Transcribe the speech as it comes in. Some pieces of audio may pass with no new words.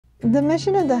The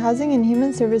mission of the Housing and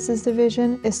Human Services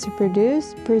Division is to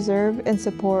produce, preserve, and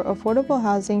support affordable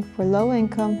housing for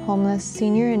low-income, homeless,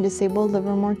 senior, and disabled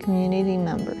Livermore community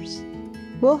members.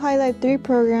 We'll highlight 3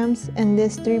 programs in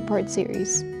this 3-part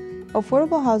series: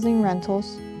 affordable housing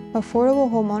rentals, affordable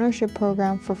home ownership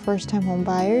program for first-time home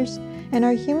buyers, and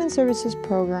our human services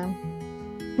program.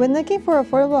 When looking for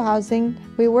affordable housing,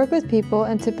 we work with people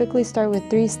and typically start with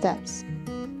 3 steps.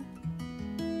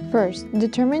 First,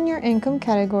 determine your income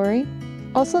category,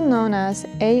 also known as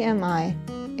AMI,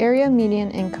 Area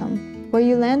Median Income, where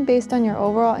you land based on your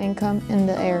overall income in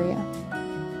the area.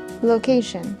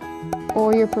 Location,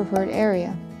 or your preferred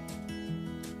area.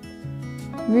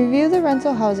 Review the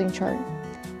rental housing chart.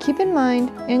 Keep in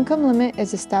mind, income limit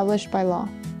is established by law.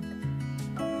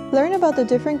 Learn about the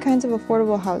different kinds of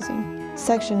affordable housing,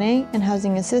 Section 8 and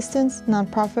Housing Assistance,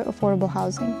 Nonprofit Affordable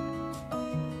Housing.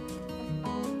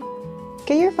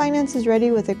 Get your finances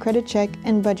ready with a credit check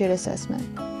and budget assessment.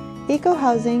 Eco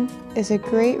Housing is a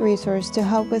great resource to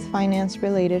help with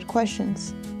finance-related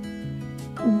questions.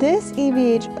 This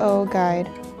EBHO guide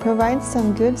provides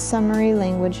some good summary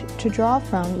language to draw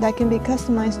from that can be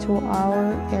customized to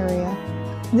our area.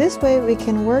 This way we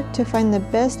can work to find the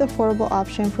best affordable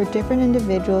option for different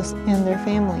individuals and their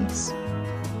families.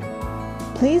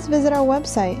 Please visit our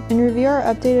website and review our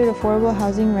updated affordable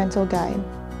housing rental guide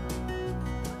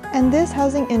and this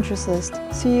housing interest list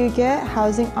so you get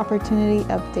housing opportunity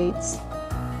updates.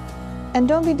 And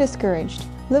don't be discouraged.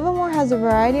 Livermore has a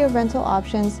variety of rental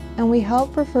options and we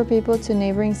help refer people to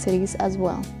neighboring cities as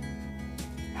well.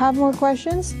 Have more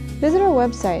questions? Visit our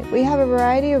website. We have a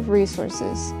variety of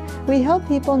resources. We help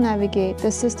people navigate the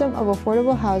system of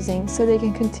affordable housing so they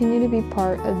can continue to be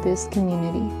part of this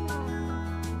community.